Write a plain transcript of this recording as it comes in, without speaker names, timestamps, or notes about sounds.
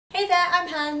I'm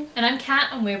Han. And I'm Kat,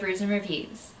 and we're Brews and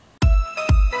Reviews.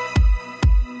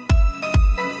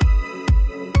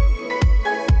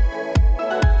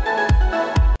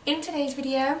 In today's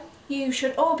video, you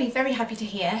should all be very happy to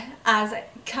hear, as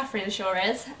Catherine sure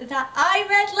is, that I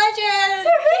read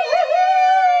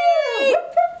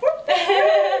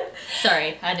Legend!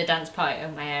 Sorry, I had a dance party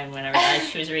of my own when I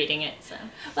realised she was reading it, so...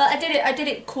 Well, I did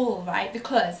it cool, right,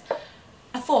 because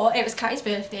I thought it was Catty's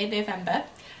birthday in November,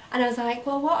 and I was like,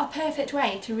 well, what a perfect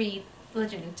way to read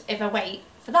Legend if I wait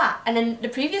for that. And then the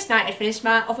previous night I'd finished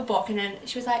my other book, and then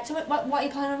she was like, so what are you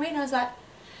planning on reading? I was like,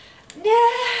 nah,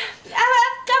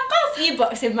 I've got a few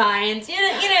books in mind, you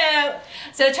know.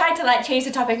 So I tried to like change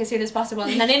the topic as soon as possible,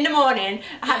 and then in the morning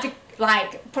I had to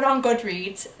like put on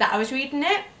Goodreads that I was reading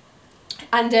it,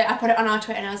 and I put it on our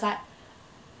Twitter, and I was like,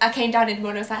 I came down in the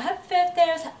morning, I was like, happy birthday.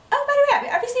 I was like, oh, by the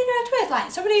way, have you seen our Twitter? Like,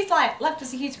 somebody's like left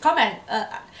us a huge comment,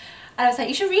 and I was like,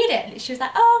 you should read it. And she was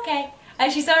like, oh, okay.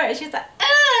 And she saw it, and she was like,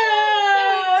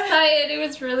 oh. Excited. It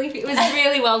was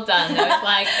really well done. I was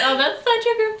like, oh, that's such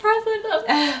a good present.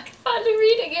 I'm finally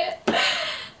reading it.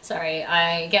 Sorry,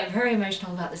 I get very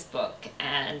emotional about this book,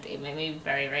 and it made me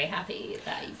very, very happy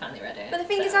that you finally read it. But the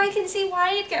thing is, I can see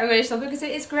why you'd get emotional, because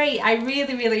it is great. I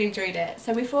really, really enjoyed it.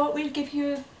 So we thought we'd give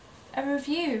you a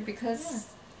review,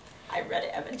 because I read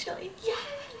it eventually. Yeah.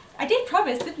 I did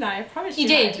promise, didn't I? I promised you. You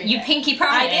did. You pinky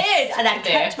promised. I did, and I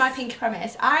kept my pinky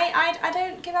promise. I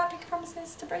don't give out pinky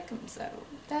promises to break them, so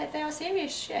they are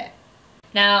serious shit.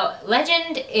 Now,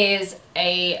 Legend is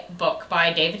a book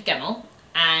by David Gemmell,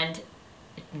 and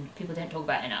people don't talk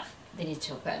about it enough. They need to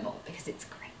talk about it more because it's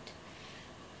great.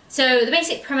 So the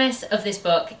basic premise of this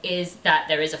book is that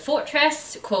there is a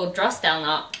fortress called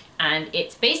Drosdelnock, and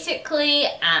it's basically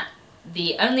at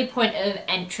the only point of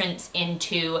entrance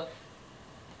into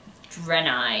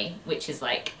Draenei, which is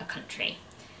like a country.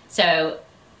 So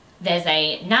there's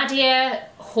a Nadir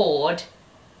horde,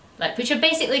 like, which are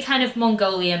basically kind of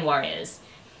Mongolian warriors.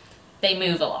 They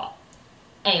move a lot.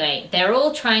 Anyway, they're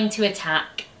all trying to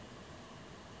attack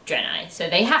Draenei. So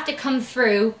they have to come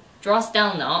through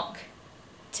Drosdelnock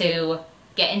to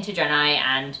get into Draenei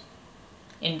and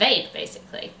invade,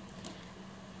 basically.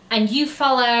 And you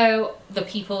follow the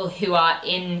people who are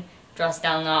in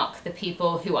Drosdelnock, the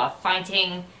people who are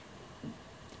fighting,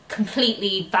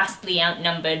 completely, vastly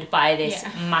outnumbered by this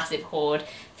massive horde.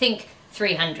 Think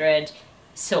 300,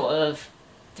 sort of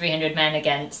 300 men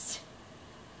against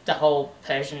the whole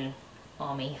Persian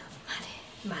army.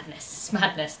 Madness,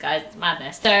 guys, it's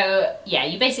madness. So yeah,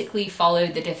 you basically follow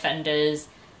the defenders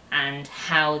and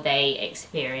how they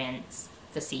experience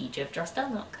the siege of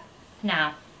Drosdelnock.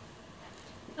 Now,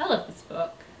 I love this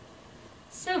book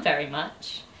so very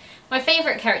much. My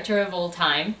favourite character of all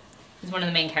time is one of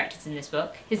the main characters in this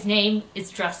book. His name is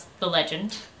Dros the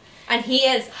Legend. And he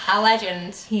is a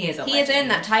legend. He is a legend. He has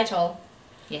earned that title.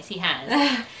 Yes, he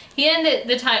has. He earned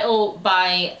the title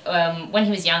by, when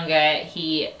he was younger,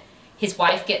 his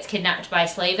wife gets kidnapped by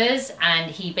slavers,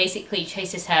 and he basically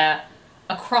chases her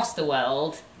across the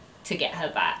world to get her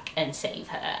back and save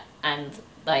her. And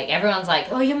like, everyone's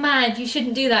like, oh, you're mad, you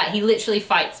shouldn't do that. He literally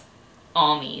fights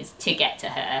armies to get to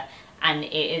her. And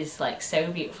it is like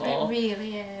so beautiful. It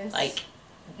really is. Like,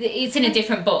 it's in a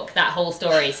different book, that whole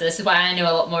story. So this is why I know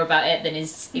a lot more about it than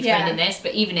is explained in this.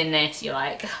 But even in this, you're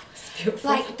like, oh, it's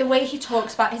beautiful. Like the way he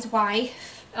talks about his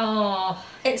wife. Oh,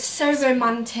 it's so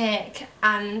romantic,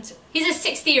 and he's a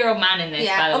 60-year-old man in this.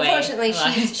 By the way, unfortunately,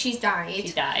 she's died.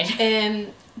 She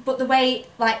died. But the way,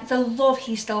 like, the love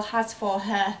he still has for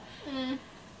her.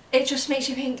 It just makes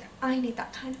you think, I need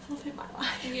that kind of love in my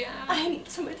life. Yeah. I need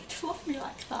somebody to love me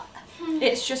like that.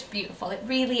 It's just beautiful. It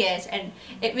really is, and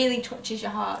it really touches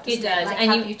your heart. It does, like,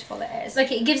 and how beautiful it is.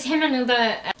 Like, it gives him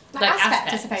another like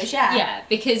aspect, I suppose. Yeah. Yeah,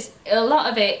 because a lot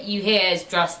of it you hear is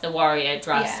Dros the warrior.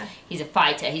 Dros, he's a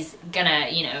fighter. He's gonna,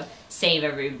 you know, save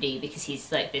everybody because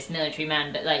he's like this military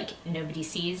man. But like, nobody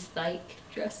sees like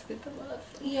Dros with the love,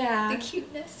 the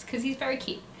cuteness, because he's very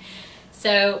cute.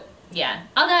 So. Yeah,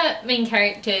 other main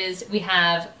characters, we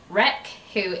have Rek,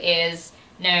 who is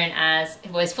known as,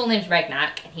 well, his full name's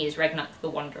Regnak, and he is Regnak the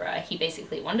Wanderer. He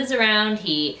basically wanders around.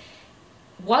 He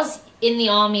was in the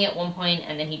army at one point,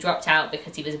 and then he dropped out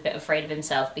because he was a bit afraid of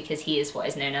himself, because he is what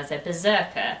is known as a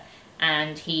berserker,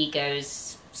 and he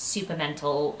goes super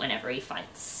mental whenever he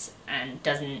fights, and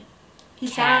doesn't He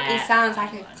sounds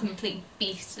like a complete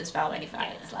beast as well when he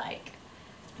fights, like...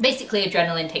 Basically,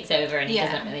 adrenaline takes over, and he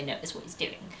doesn't really notice what he's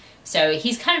doing. So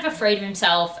he's kind of afraid of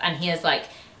himself, and he has like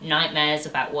nightmares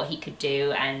about what he could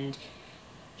do, and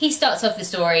he starts off the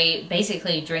story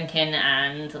basically drinking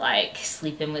and like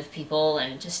sleeping with people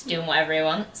and just doing whatever he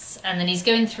wants. And then he's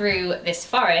going through this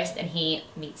forest and he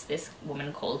meets this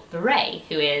woman called Beret,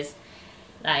 who is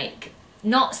like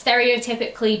not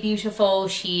stereotypically beautiful.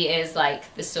 She is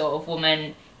like the sort of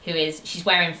woman who is, she's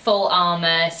wearing full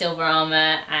armor, silver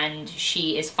armor, and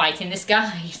she is fighting this guy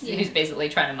who's basically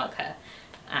trying to mug her.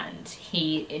 And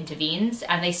he intervenes,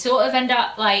 and they sort of end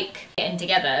up like getting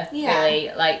together,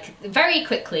 really, like very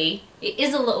quickly. It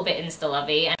is a little bit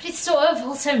insta-lovey, but it's sort of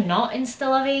also not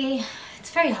insta-lovey. It's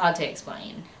very hard to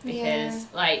explain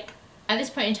because, like, at this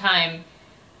point in time,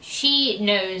 she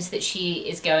knows that she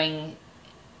is going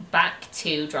back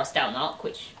to Dros Delnoch,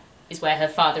 which is where her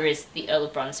father is, the Earl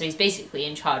of Bronze, so he's basically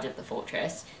in charge of the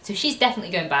fortress. So she's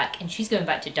definitely going back, and she's going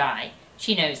back to die.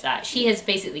 She knows that. She has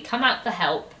basically come out for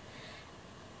help.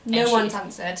 No one's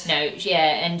answered. No,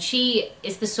 yeah, and she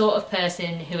is the sort of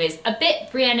person who is a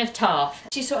bit Brienne of Tarth.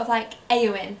 She's sort of like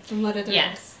Eowyn from Lord of the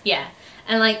Rings. Yeah.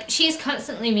 And like, she's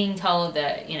constantly being told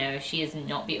that, you know, she is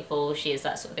not beautiful, she is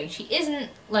that sort of thing. She isn't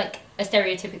like a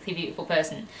stereotypically beautiful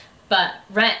person. But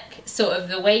Rek, sort of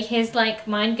the way his like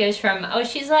mind goes from, oh,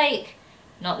 she's like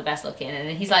not the best looking, and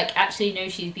then he's like, actually no,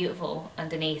 she's beautiful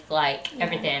underneath like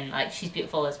everything. Like, she's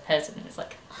beautiful as a person. It's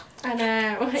like, I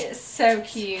know, it's so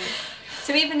cute.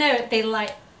 So even though they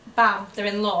like, bam, they're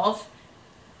in love,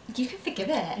 you can forgive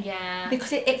it. Yeah.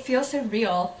 Because it feels so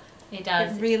real. It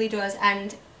does. It really does.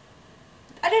 And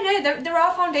I don't know, there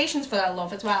are foundations for that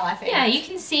love as well, I think. Yeah, you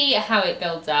can see how it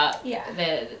builds up.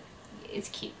 Yeah. It's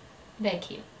cute. They're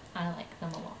cute. I like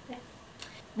them a lot. Yeah.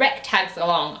 Rek tags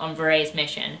along on Beret's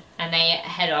mission, and they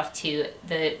head off to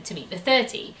meet the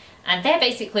 30. And they're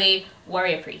basically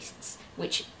warrior priests,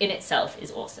 which in itself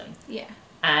is awesome. Yeah.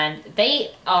 And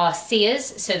they are seers,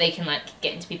 so they can like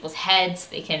get into people's heads,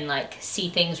 they can like see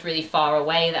things really far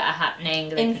away that are happening.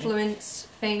 They influence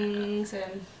things.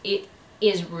 And it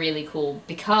is really cool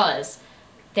because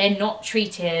they're not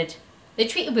treated, they're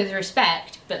treated with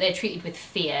respect, but they're treated with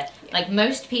fear. Yeah. Like,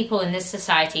 most people in this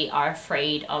society are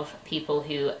afraid of people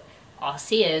who are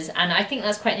seers, and I think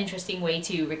that's quite an interesting way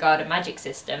to regard a magic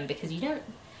system, because you don't,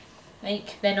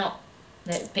 like,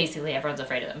 basically everyone's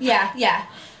afraid of them. Yeah, yeah.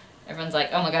 Everyone's like,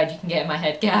 oh my god, you can get in my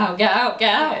head, get out, get out,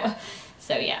 get out. Yeah.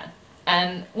 So yeah.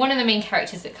 One of the main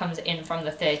characters that comes in from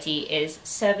the 30 is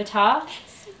Servitor.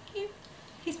 So cute.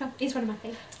 He's one of my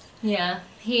favourites. Yeah,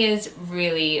 he is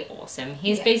really awesome.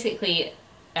 He's basically,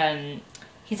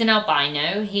 he's an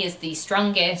albino. He is the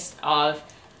strongest of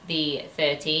the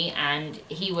 30, and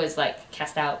he was like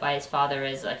cast out by his father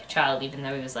as like a child, even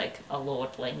though he was like a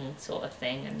lordling sort of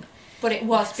thing. But it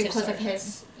was because of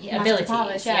his abilities,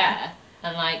 powers, yeah.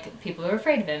 And like, people are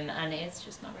afraid of him, and it's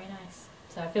just not very nice.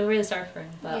 So I feel really sorry for him,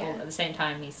 but at the same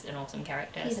time, he's an awesome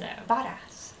character. He's a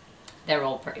badass. They're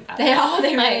all pretty badass. They are,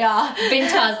 they really are.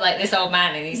 Vintar's like this old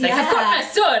man, and he's like, I've got my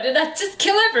sword, and I just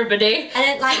kill everybody. And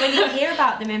then, like, when you hear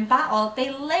about them in battle, they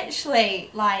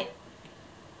literally, like,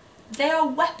 they are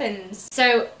weapons.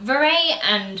 So Beret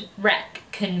and Rek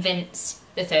convince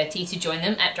the 30 to join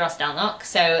them at Dros Delnoch.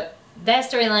 So their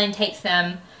storyline takes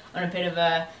them on a bit of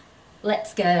a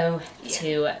let's go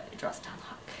to Dros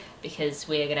Delnoch because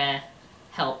we're gonna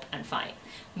help and fight.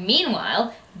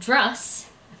 Meanwhile, Dros,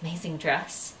 amazing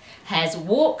Dros, has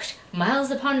walked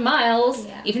miles upon miles,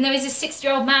 even though he's a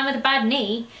 60-year-old man with a bad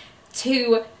knee,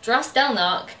 to Dros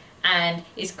Delnoch, and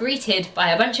is greeted by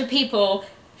a bunch of people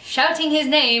shouting his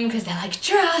name because they're like,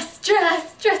 Dros,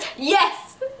 Dros, Dros.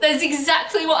 Yes! That's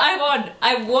exactly what I want.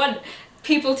 I want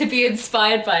people to be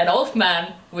inspired by an old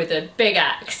man with a big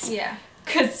axe. Yeah.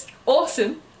 Because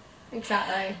awesome.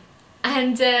 Exactly.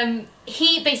 And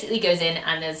he basically goes in,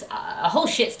 and there's a whole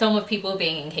shitstorm of people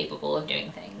being incapable of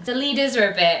doing things. The leaders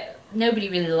are a bit, nobody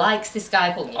really likes this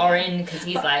guy called Orin, because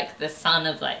he's like the son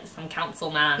of like some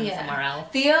council man somewhere else.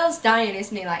 The Earl's dying,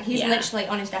 isn't he? Like, he's literally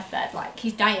on his deathbed, like,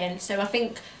 he's dying, so I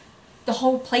think the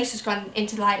whole place has gone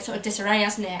into like sort of disarray,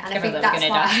 hasn't it? And I think that's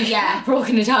why, we're all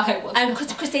gonna die. And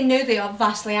because they know they are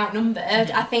vastly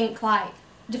outnumbered, I think like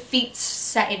defeat's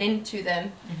setting into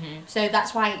them. So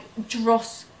that's why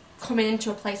Dros coming into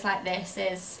a place like this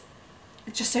is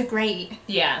just so great.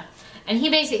 Yeah, and he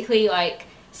basically like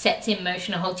sets in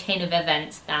motion a whole chain of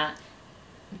events that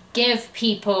give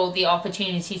people the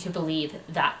opportunity to believe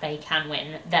that they can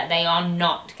win, that they are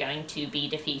not going to be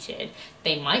defeated.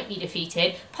 They might be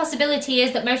defeated. Possibility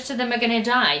is that most of them are going to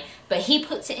die, but he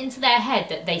puts it into their head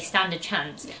that they stand a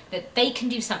chance, that they can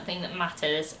do something that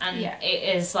matters, and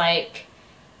it is like,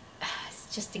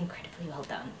 it's just incredibly well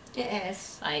done. It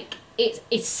is. Like,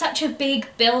 it's such a big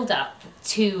build-up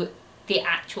to the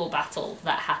actual battle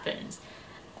that happens,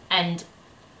 and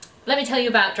let me tell you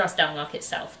about Dros Dalnok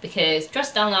itself, because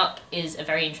Dros Dalnok is a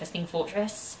very interesting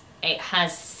fortress. It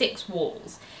has 6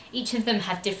 walls. Each of them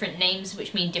have different names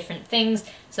which mean different things.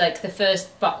 So like the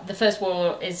first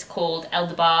wall is called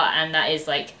Elderbar, and that is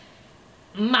like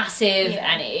massive,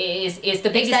 and it is the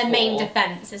biggest their wall. main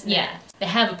defence, isn't it? Yeah. They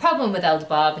have a problem with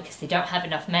Elderbar because they don't have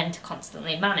enough men to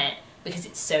constantly man it because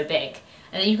it's so big.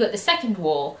 And then you've got the second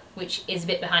wall, which is a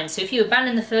bit behind. So if you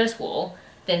abandon the first wall,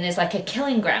 then there's like a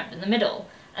killing ground in the middle.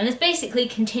 And this basically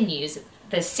continues.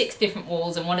 There's 6 different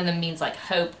walls, and one of them means like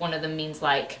hope, one of them means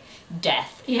like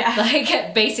death. Yeah.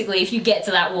 Like basically if you get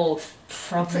to that wall,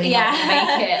 probably not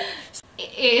gonna make it.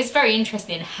 It's very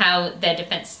interesting how their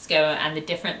defences go and the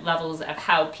different levels of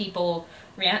how people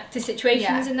react to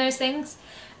situations in those things.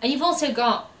 And you've also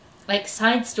got like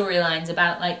side storylines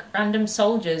about like random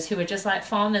soldiers who are just like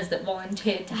farmers that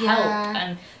volunteered to help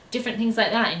and different things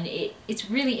like that. And it's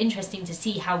really interesting to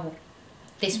see how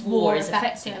this war is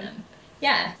affecting them.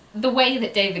 Yeah. The way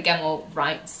that David Gemmell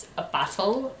writes a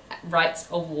battle, writes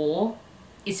a war,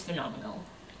 is phenomenal.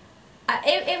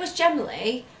 It was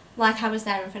generally like I was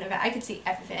there in front of it. I could see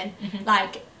everything.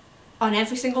 Like on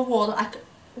every single wall.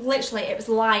 Literally, it was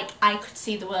like I could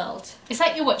see the world. It's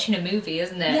like you're watching a movie,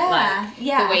 isn't it? Yeah,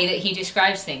 like, the way that he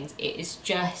describes things, it is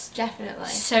just definitely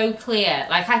so clear.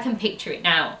 Like I can picture it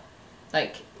now,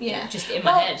 like just in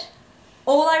my head.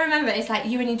 All I remember is like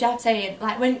you and your dad saying,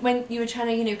 like when you were trying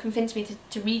to, you know, convince me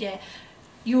to read it,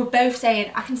 you were both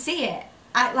saying, I can see it.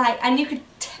 And you could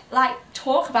like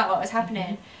talk about what was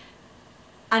happening,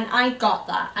 and I got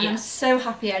that, and I'm so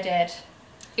happy I did.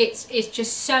 It's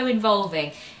just so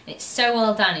involving, and it's so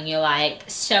well done, and you're like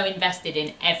so invested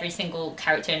in every single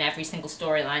character and every single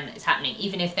storyline that is happening,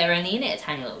 even if they're only in it a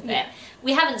tiny little bit.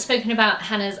 We haven't spoken about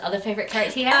Hannah's other favourite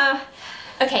character yet.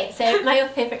 Okay, so my other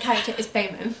favourite character is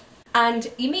Bowman.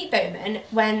 And you meet Bowman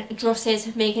when Dross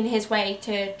is making his way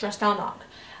to Dros Dalnok.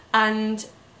 And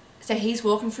so he's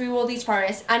walking through all these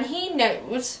forests, and he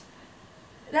knows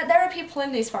that there are people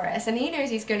in these forests, and he knows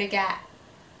he's going to get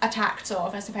attacked, sort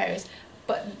of, I suppose.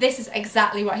 But this is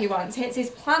exactly what he wants. It's his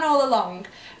plan all along,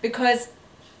 because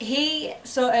he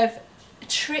sort of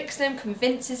tricks them,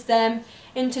 convinces them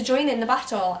into joining the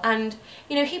battle. And,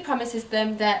 you know, he promises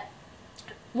them that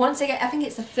once they get, I think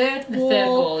it's the third wall. The third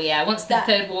wall, yeah. Once the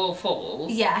third wall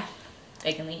falls,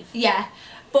 they can leave. Yeah.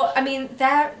 But, I mean,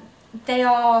 they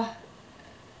are...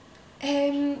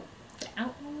 the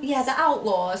outlaws? Yeah, the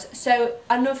outlaws. So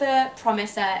another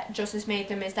promise that Justice made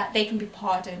them is that they can be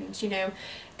pardoned, you know.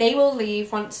 They will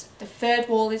leave once the third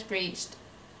wall is breached,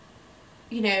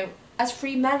 you know, as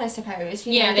free men, I suppose.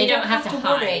 You know, they don't have to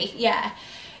worry. Hide. Yeah.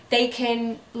 They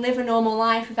can live a normal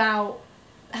life without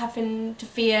having to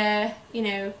fear, you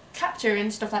know, capture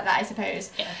and stuff like that, I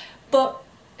suppose. Yeah. But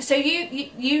so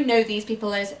you know these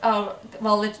people as, oh,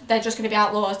 well, they're just going to be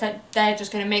outlaws, they're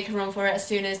just going to make a run for it as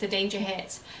soon as the danger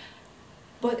hits.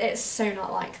 But it's so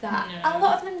not like that. No. A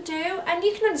lot of them do, and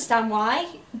you can understand why.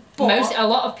 But a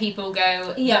lot of people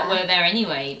go that were there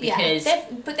anyway, because...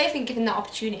 but they've been given that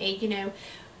opportunity, you know.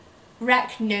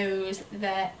 Rec knows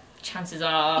that... Chances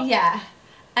are... Yeah.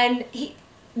 And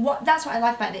that's what I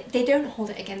like about it. They don't hold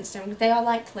it against him. They are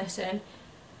like, listen,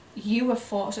 you have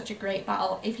fought such a great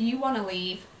battle. If you want to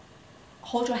leave,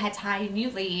 hold your heads high and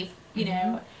you leave, you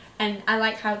know. And I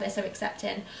like how they're so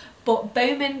accepting. But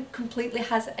Bowman completely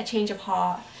has a change of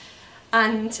heart.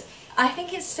 And I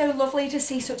think it's so lovely to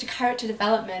see such a character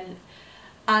development.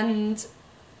 And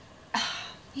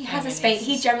he has a space.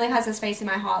 He generally has a space in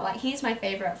my heart. Like, he's my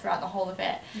favourite throughout the whole of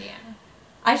it. Yeah.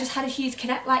 I just had a huge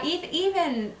connect. Like,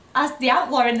 even as the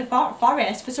outlaw in the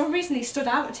forest, for some reason he stood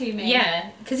out to me. Yeah,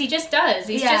 because he just does.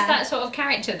 He's just that sort of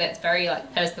character that's very,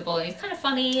 like, personable, and he's kind of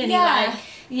funny, and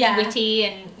he's witty,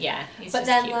 and he's but just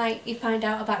then, cute. like, you find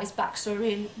out about his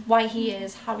backstory and why he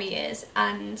is how he is,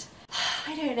 and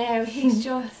I don't know, he's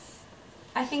just...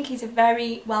 I think he's a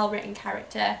very well-written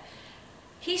character.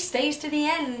 He stays to the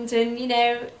end, and, you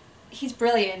know, he's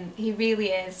brilliant. He really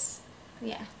is.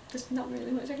 Yeah. There's not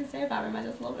really much I can say about him, I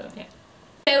just love him. Yeah.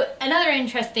 So another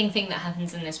interesting thing that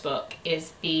happens in this book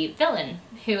is the villain,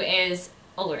 who is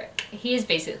Ulrich. He is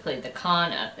basically the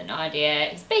Khan of the Nadir.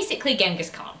 He's basically Genghis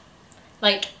Khan.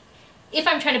 Like, if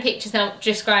I'm trying to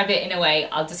describe it in a way,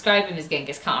 I'll describe him as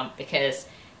Genghis Khan, because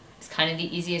it's kind of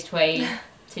the easiest way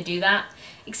to do that.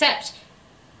 Except,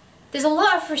 there's a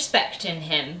lot of respect in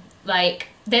him. Like,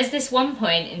 there's this one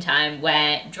point in time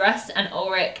where Druss and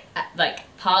Ulrich, like,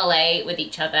 parlay with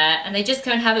each other, and they just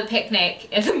go and have a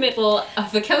picnic in the middle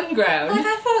of the killing ground. Like,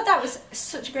 I thought that was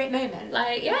such a great moment.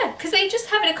 Like, yeah, because they're just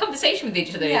having a conversation with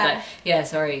each other. Yeah. He's like, yeah,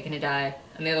 sorry, you're gonna die.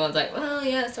 And the other one's like, well,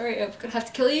 yeah, sorry, I'm gonna have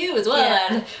to kill you as well. Yeah.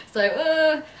 And it's like,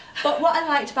 But what I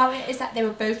liked about it is that they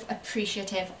were both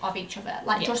appreciative of each other.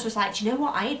 Like, Joss was like, do you know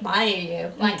what, I admire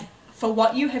you, like, for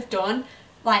what you have done.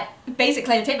 Like,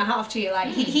 basically, I take my hat off to you. Like,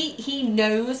 he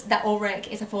knows that Ulrich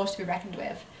is a force to be reckoned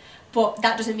with, but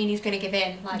that doesn't mean he's going to give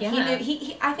in. Like,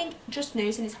 he I think just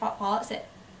knows in his heart of hearts that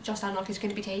Joss Anok is going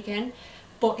to be taken,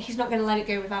 but he's not going to let it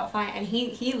go without a fight, and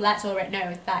he lets Ulrich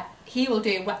know that he will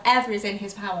do whatever is in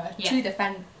his power to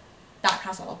defend that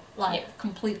castle, like,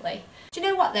 completely. Do you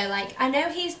know what though, like, I know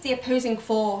he's the opposing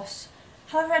force,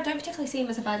 however I don't particularly see him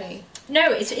as a baddie.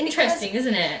 No, it's interesting,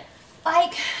 isn't it?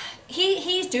 Like,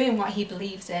 he's doing what he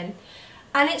believes in,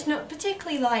 and it's not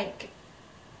particularly like,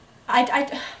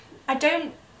 I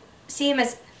don't see him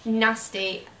as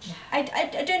nasty. I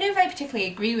don't know if I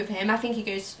particularly agree with him. I think he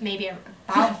goes maybe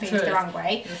about things the wrong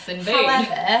way.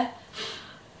 However,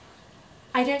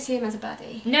 I don't see him as a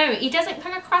baddie. No, he doesn't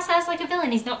come across as like a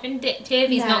villain. He's not vindictive.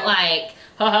 He's not like,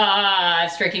 ha ha, I'm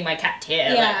stroking my cat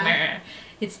here. Yeah.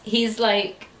 Like, he's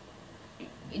like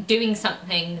doing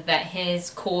something that his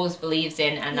cause believes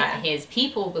in and that his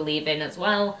people believe in as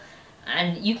well.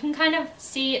 And you can kind of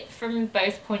see it from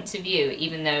both points of view,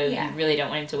 even though you really don't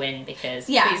want him to win, because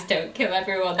please don't kill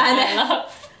everyone that I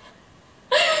love.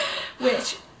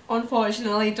 Which,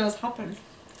 unfortunately, does happen.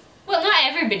 Well, not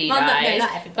everybody dies, no,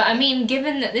 not everybody. But I mean,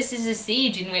 given that this is a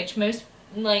siege in which most,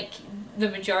 like, the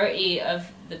majority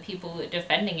of the people that are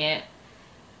defending it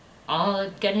are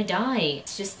gonna die.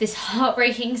 It's just this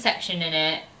heartbreaking section in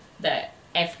it that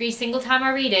every single time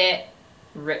I read it,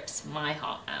 rips my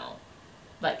heart out.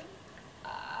 Like,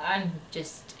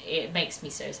 it makes me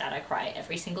so sad. I cry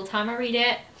every single time I read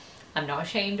it. I'm not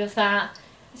ashamed of that.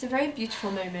 It's a very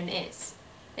beautiful moment.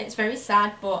 It's very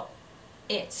sad, but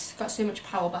it's got so much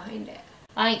power behind it.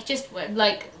 Like, just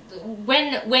like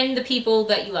when the people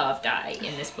that you love die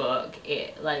in this book,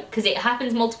 it like, because it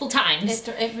happens multiple times.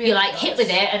 It really you're like hit with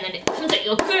it, and then it comes at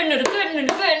you again and again and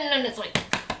again, and it's like,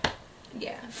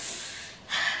 yeah.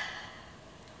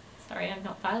 Sorry, I'm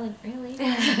not violent, really.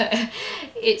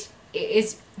 It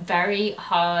is very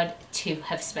hard to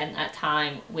have spent that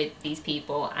time with these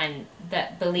people and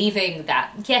that believing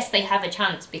that yes, they have a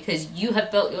chance because you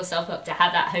have built yourself up to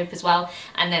have that hope as well,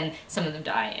 and then some of them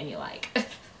die and you're like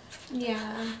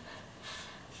yeah.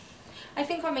 I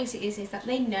think what makes it easy is that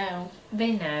they know.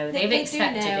 They've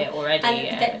accepted it already,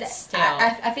 and still.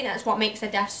 I think that's what makes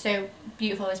their death so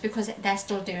beautiful, is because they're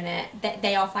still doing it.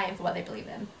 They are fighting for what they believe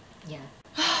in. Yeah.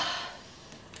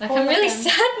 Like, I'm really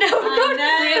sad now. I'm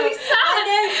really sad.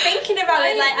 I know, thinking about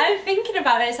it, like, I'm thinking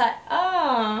about it, it's like,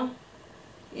 oh,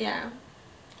 yeah.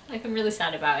 Like, I'm really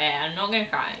sad about it. I'm not going to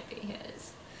cry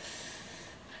because...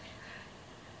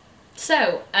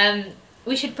 So,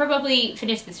 we should probably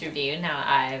finish this review now that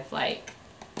I've, like,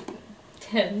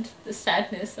 turned the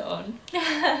sadness on.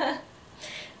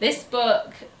 This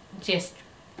book just...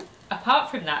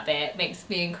 apart from that bit, makes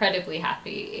me incredibly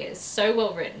happy. It is so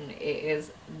well written. It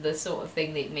is the sort of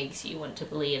thing that makes you want to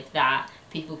believe that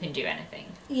people can do anything.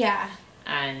 Yeah.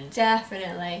 And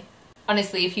definitely.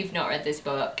 Honestly, if you've not read this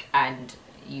book and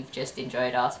you've just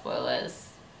enjoyed our spoilers,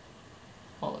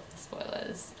 all of the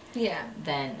spoilers,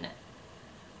 then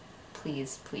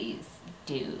please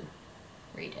do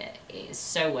read it. It is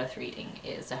so worth reading.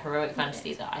 It is a heroic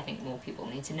fantasy that I think more people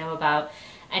need to know about.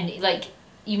 And, like,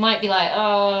 you might be like,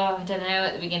 oh, I don't know,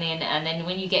 at the beginning, and then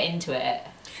when you get into it...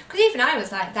 Because even I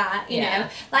was like that, you know.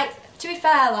 Like, to be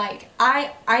fair, like,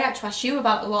 I had to ask you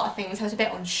about a lot of things. I was a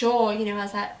bit unsure, you know. I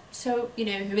was like, so, you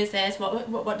know, who is this?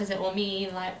 What does it all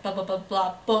mean? Like, blah, blah, blah,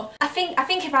 blah. But I think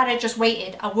if I'd have just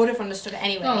waited, I would have understood it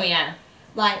anyway. Oh, yeah.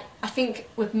 Like, I think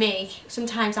with me,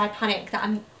 sometimes I panic that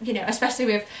I'm, you know, especially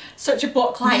with such a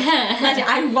book like Legend,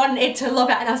 I wanted to love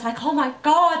it, and I was like, oh my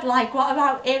god, like, what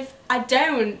about if I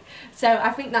don't? So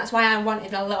I think that's why I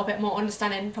wanted a little bit more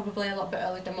understanding, probably a little bit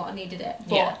earlier than what I needed it.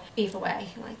 But either way,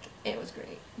 like, it was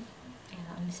great. Yeah,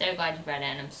 I'm so glad you read it,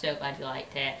 and I'm so glad you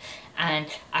liked it, and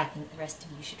I think the rest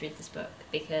of you should read this book,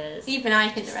 because... Even I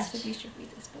think the rest of you should read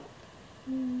this book.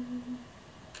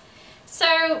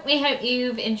 So, we hope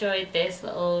you've enjoyed this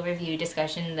little review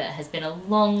discussion that has been a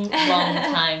long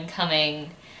time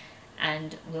coming,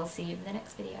 and we'll see you in the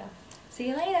next video. See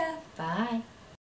you later. Bye.